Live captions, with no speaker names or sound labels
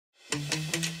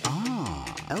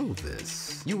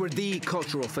Elvis. You were the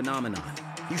cultural phenomenon.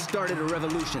 You started a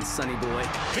revolution, sonny boy.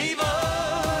 Viva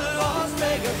Las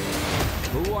Vegas!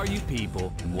 Who are you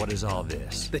people, and what is all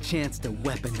this? The chance to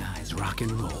weaponize rock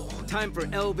and roll. Time for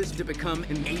Elvis to become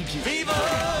an agent. Viva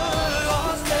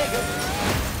Las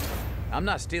Vegas! I'm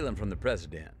not stealing from the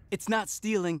president. It's not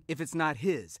stealing if it's not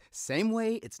his. Same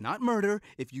way it's not murder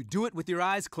if you do it with your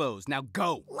eyes closed. Now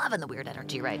go! Loving the weird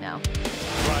energy right now.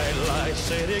 Bright lights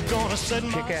say they're gonna set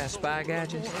my Kick-ass spy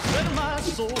gadgets. set my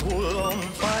soul on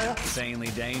fire. Insanely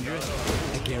dangerous.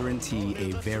 I guarantee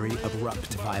a very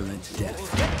abrupt, violent death.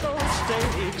 Get those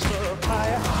stakes up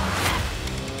higher.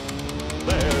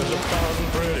 There's 1,000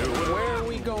 pretty women Where are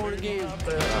we going again? out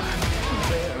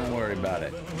there. Don't worry about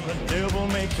it. The devil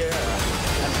may care.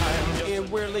 And I am just And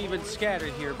we're leaving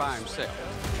Scattered here by himself.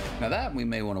 Now that we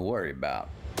may want to worry about.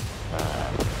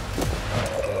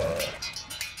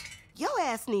 Your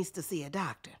ass needs to see a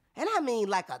doctor. And I mean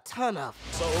like a ton of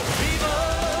them. so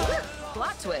viva.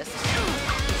 Plot twist.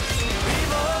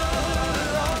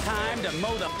 Time to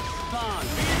mow the lawn.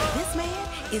 This man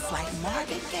is like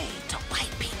Marvin Gaye to white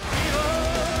people.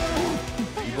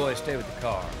 You boys stay with the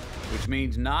car, which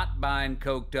means not buying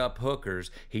coked up hookers,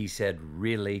 he said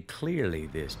really clearly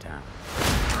this time.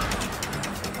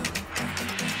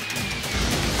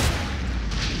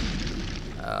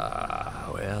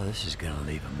 Well, this is gonna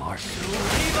leave a mark.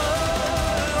 Viva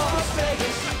Las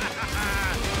Vegas.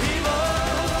 Viva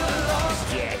Las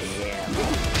Vegas.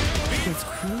 It's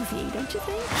groovy, don't you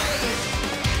think?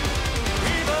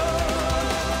 Viva,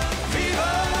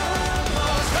 viva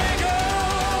Las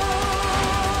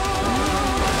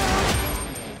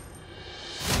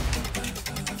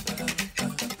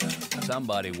Vegas.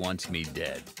 Somebody wants me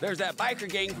dead. There's that biker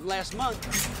gang from last month.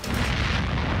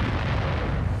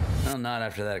 Well, not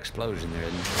after that explosion there,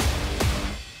 isn't it?